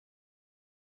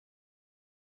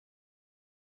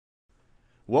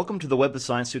Welcome to the Web of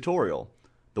Science tutorial.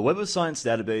 The Web of Science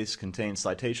database contains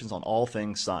citations on all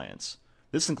things science.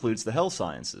 This includes the health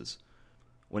sciences.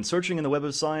 When searching in the Web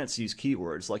of Science, use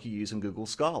keywords like you use in Google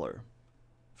Scholar.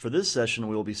 For this session,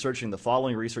 we will be searching the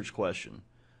following research question: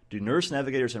 do nurse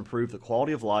navigators improve the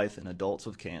quality of life in adults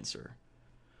with cancer?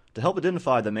 To help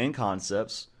identify the main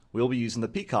concepts, we will be using the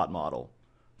Peacock model.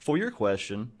 For your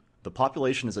question, the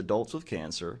population is adults with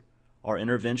cancer, our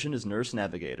intervention is nurse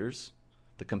navigators,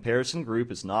 the comparison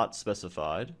group is not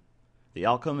specified, the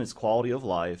outcome is quality of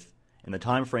life, and the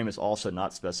time frame is also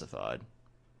not specified.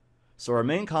 So our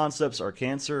main concepts are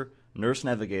cancer, nurse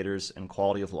navigators, and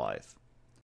quality of life.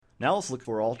 Now let's look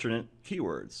for alternate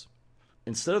keywords.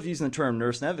 Instead of using the term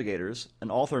nurse navigators, an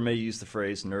author may use the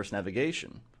phrase nurse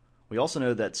navigation. We also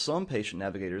know that some patient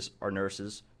navigators are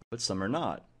nurses, but some are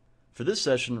not. For this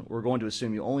session, we're going to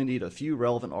assume you only need a few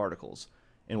relevant articles,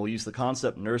 and we'll use the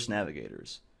concept nurse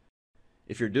navigators.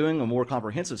 If you're doing a more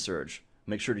comprehensive search,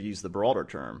 make sure to use the broader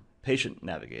term, patient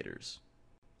navigators.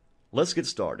 Let's get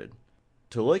started.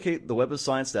 To locate the Web of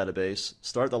Science database,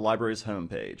 start at the library's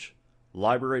homepage,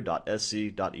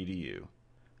 library.sc.edu.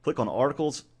 Click on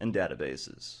Articles and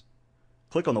Databases.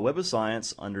 Click on the Web of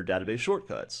Science under Database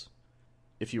Shortcuts.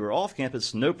 If you are off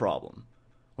campus, no problem.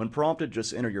 When prompted,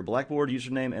 just enter your Blackboard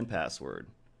username and password.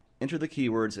 Enter the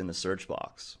keywords in the search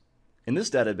box. In this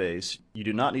database, you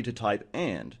do not need to type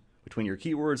 "and" between your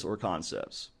keywords or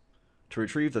concepts. To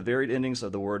retrieve the varied endings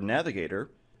of the word navigator,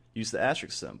 use the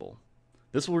asterisk symbol.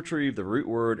 This will retrieve the root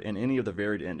word in any of the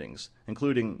varied endings,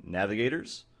 including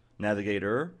navigators,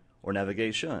 navigator, or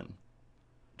navigation.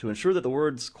 To ensure that the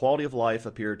words quality of life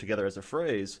appear together as a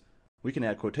phrase, we can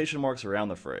add quotation marks around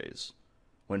the phrase.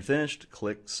 When finished,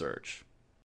 click Search.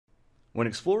 When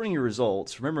exploring your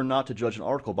results, remember not to judge an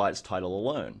article by its title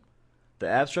alone. The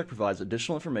abstract provides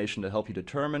additional information to help you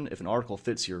determine if an article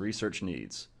fits your research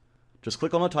needs. Just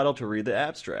click on the title to read the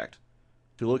abstract.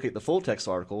 To locate the full text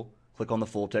article, click on the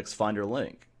Full Text Finder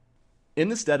link. In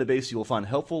this database, you will find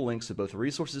helpful links to both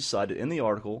resources cited in the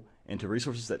article and to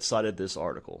resources that cited this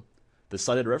article. The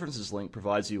Cited References link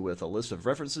provides you with a list of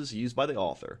references used by the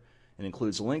author and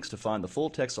includes links to find the full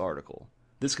text article.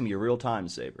 This can be a real time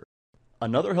saver.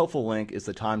 Another helpful link is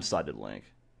the Time Cited link.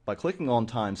 By clicking on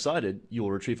Time Cited, you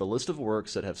will retrieve a list of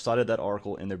works that have cited that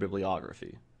article in their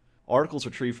bibliography. Articles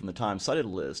retrieved from the Time Cited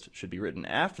list should be written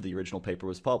after the original paper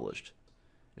was published.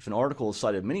 If an article is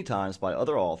cited many times by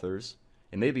other authors,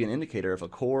 it may be an indicator of a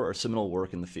core or seminal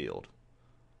work in the field.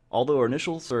 Although our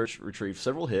initial search retrieved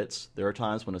several hits, there are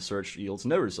times when a search yields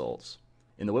no results.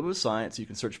 In the Web of Science, you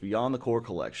can search beyond the core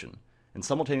collection and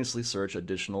simultaneously search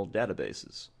additional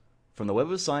databases. From the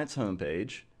Web of Science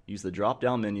homepage, use the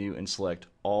drop-down menu and select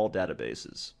All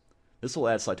Databases. This will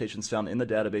add citations found in the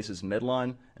databases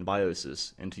Medline and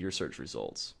Biosis into your search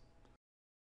results.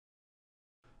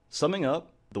 Summing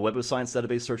up, the Web of Science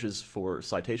database searches for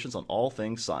citations on all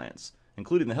things science,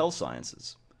 including the health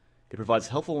sciences. It provides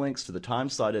helpful links to the time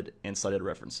cited and cited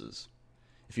references.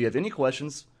 If you have any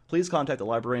questions, please contact the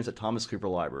librarians at Thomas Cooper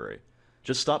Library.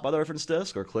 Just stop by the reference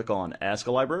desk or click on Ask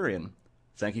a Librarian.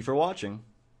 Thank you for watching.